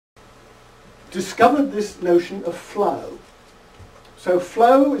discovered this notion of flow. So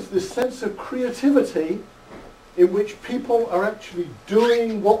flow is this sense of creativity in which people are actually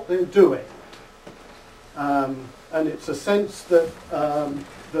doing what they're doing. And it's a sense that,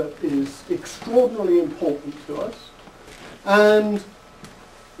 that is extraordinarily important to us. And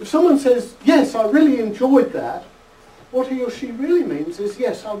if someone says, yes, I really enjoyed that, what he or she really means is,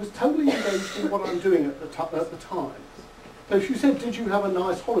 yes, I was totally engaged in what I'm doing at the time. So if you said, did you have a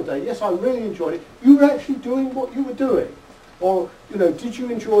nice holiday? Yes, I really enjoyed it. You were actually doing what you were doing. Or, you know, did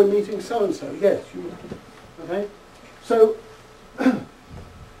you enjoy meeting so-and-so? Yes, you were. Okay? So,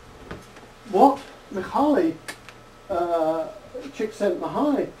 what Mihaly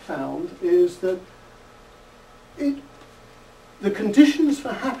Csikszentmihalyi found is that the conditions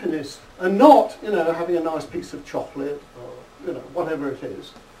for happiness are not, you know, having a nice piece of chocolate or, you know, whatever it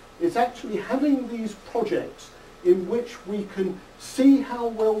is. It's actually having these projects in which we can see how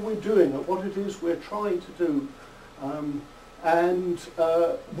well we're doing at what it is we're trying to do, and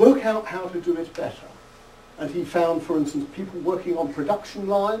work out how to do it better. And he found, for instance, people working on production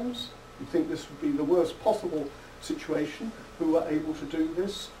lines, you'd think this would be the worst possible situation, who are able to do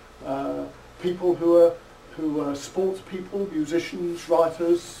this. People who are sports people, musicians,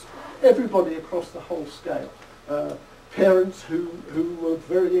 writers, everybody across the whole scale. Parents who were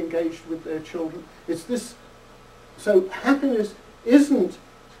very engaged with their children. It's this. So happiness isn't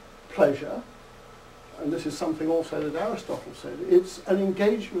pleasure, and this is something also that Aristotle said. It's an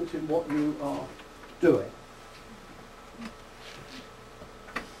engagement in what you are doing.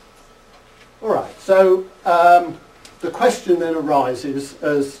 All right, so the question then arises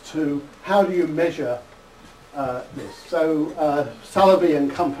as to how do you measure this. So Salaby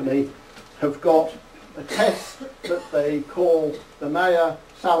and company have got a test that they call the Mayer,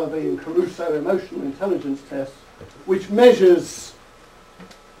 Salaby and Caruso Emotional Intelligence Test, which measures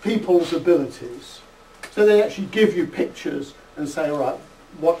people's abilities. So they actually give you pictures and say, all right,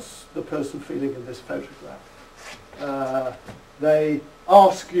 what's the person feeling in this photograph? They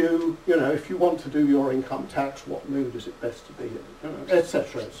ask you, you know, if you want to do your income tax, what mood is it best to be in, you know,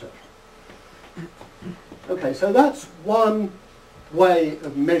 etc., etc. Okay, so that's one way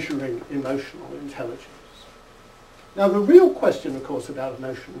of measuring emotional intelligence. Now, the real question, of course, about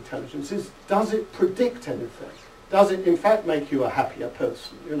emotional intelligence is, does it predict anything? Does it, in fact, make you a happier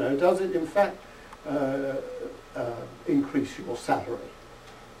person? You know, does it, in fact, increase your salary?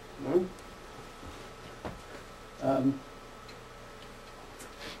 You know?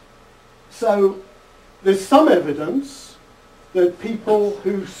 So there's some evidence that people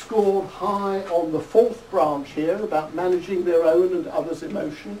who scored high on the fourth branch here about managing their own and others'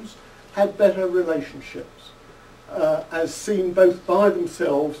 emotions had better relationships, as seen both by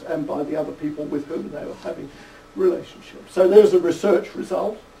themselves and by the other people with whom they were having relationships. So there's a research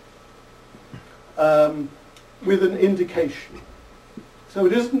result with an indication. So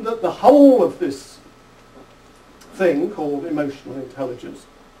it isn't that the whole of this thing called emotional intelligence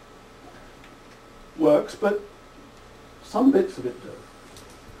works, but some bits of it do.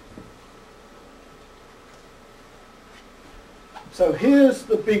 So here's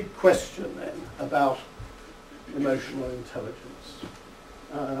the big question then about emotional intelligence.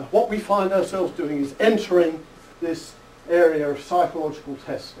 What we find ourselves doing is entering this area of psychological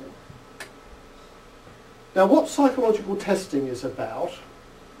testing. Now, what psychological testing is about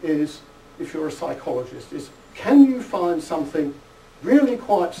is, if you're a psychologist, is can you find something really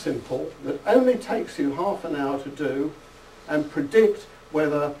quite simple that only takes you half an hour to do and predict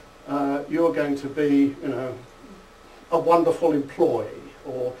whether you're going to be, you know, a wonderful employee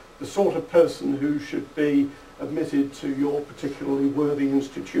or the sort of person who should be admitted to your particularly worthy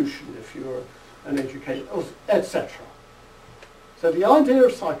institution if you're an educator, etc. So the idea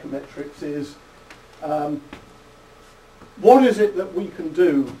of psychometrics is what is it that we can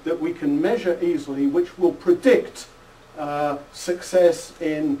do, that we can measure easily, which will predict success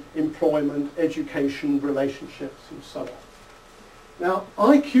in employment, education, relationships, and so on. Now,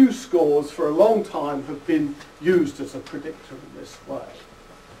 IQ scores for a long time have been used as a predictor in this way.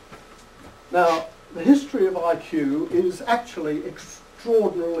 Now, the history of IQ is actually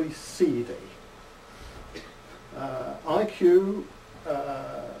extraordinarily seedy. IQ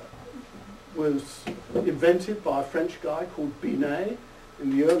was invented by a French guy called Binet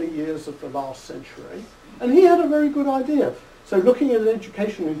in the early years of the last century, and he had a very good idea. So looking at an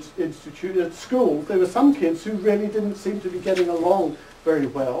education institute at school, there were some kids who really didn't seem to be getting along very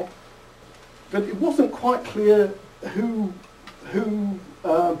well, but it wasn't quite clear who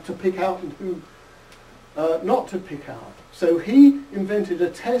to pick out and who not to pick out. So he invented a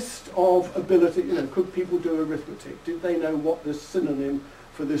test of ability, you know, could people do arithmetic? Did they know what the synonym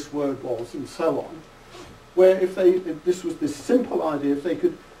for this word was, and so on. Where if this was this simple idea,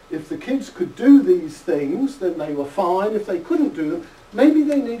 if the kids could do these things, then they were fine. If they couldn't do them, maybe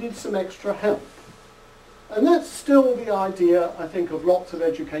they needed some extra help. And that's still the idea, I think, of lots of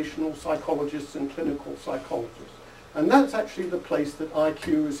educational psychologists and clinical psychologists. And that's actually the place that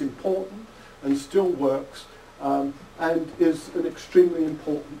IQ is important and still works and is an extremely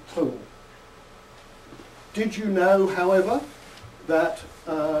important tool. Did you know, however, that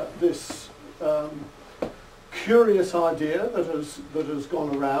this curious idea that has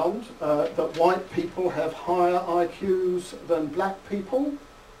gone around that white people have higher IQs than black people?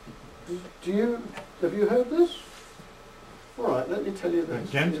 Have you heard this? All right, let me tell you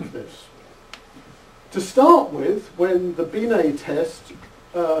this. To start with, when the Binet test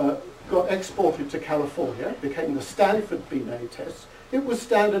got exported to California, became the Stanford Binet test, it was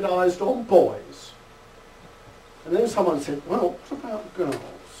standardized on boys. And then someone said, well, what about girls?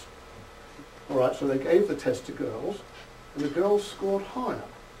 All right, so they gave the test to girls, and the girls scored higher.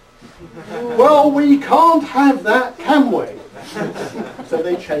 Well, we can't have that, can we? So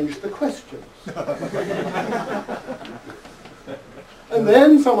they changed the questions. And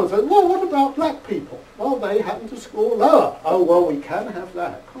then someone said, well, what about black people? Well, they happen to score lower. Oh, well, we can have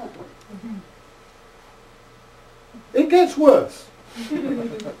that, can't we? It gets worse.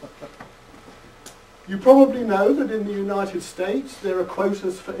 You probably know that in the United States there are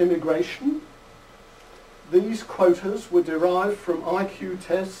quotas for immigration. These quotas were derived from IQ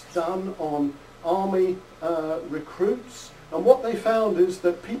tests done on army recruits. And what they found is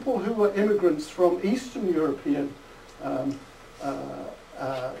that people who were immigrants from Eastern European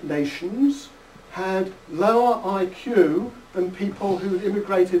nations had lower IQ than people who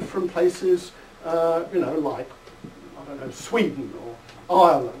immigrated from places, like, I don't know, Sweden or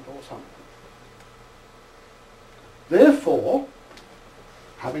Ireland or something. Therefore,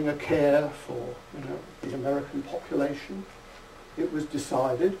 having a care for the American population, it was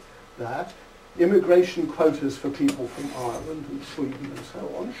decided that immigration quotas for people from Ireland and Sweden and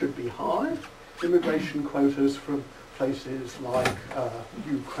so on should be high. Immigration quotas from places like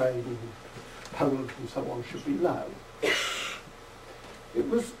Ukraine, Poland and so on should be low. It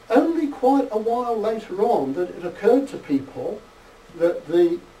was only quite a while later on that it occurred to people that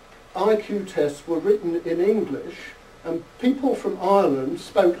the IQ tests were written in English, and people from Ireland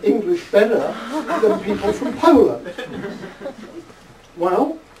spoke English better than people from Poland.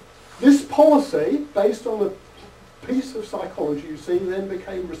 Well, this policy, based on a piece of psychology, you see, then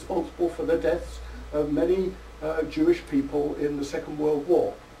became responsible for the deaths of many Jewish people in the Second World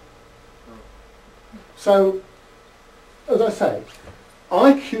War. So, as I say,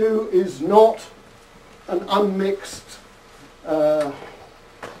 IQ is not an unmixed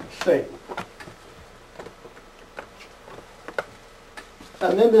thing.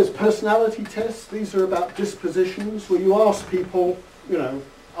 And then there's personality tests. These are about dispositions, where you ask people,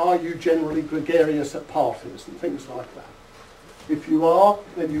 are you generally gregarious at parties and things like that. If you are,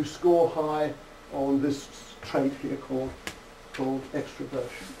 then you score high on this trait here called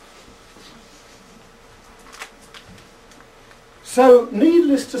extroversion. So,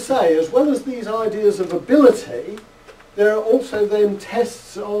 needless to say, as well as these ideas of ability, there are also then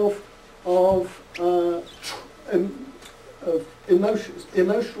tests of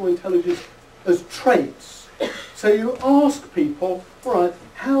emotional intelligence as traits. So you ask people, all right,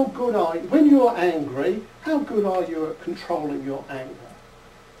 how good are you, when you're angry, how good are you at controlling your anger?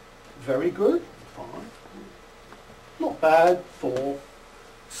 Very good, 5. Not bad, 4.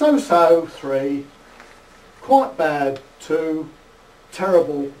 So-so, 3. Quite bad, 2.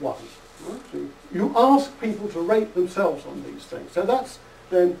 Terrible, 1. Right? So you ask people to rate themselves on these things. So that's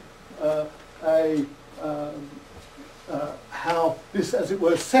then how this, as it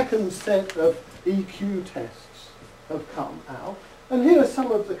were, second set of EQ tests have come out. And here are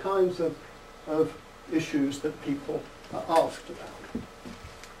some of the kinds of issues that people are asked about.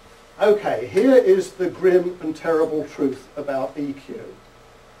 Okay, here is the grim and terrible truth about EQ.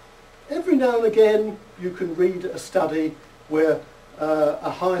 Every now and again you can read a study where a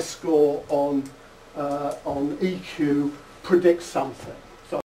high score on EQ predicts something.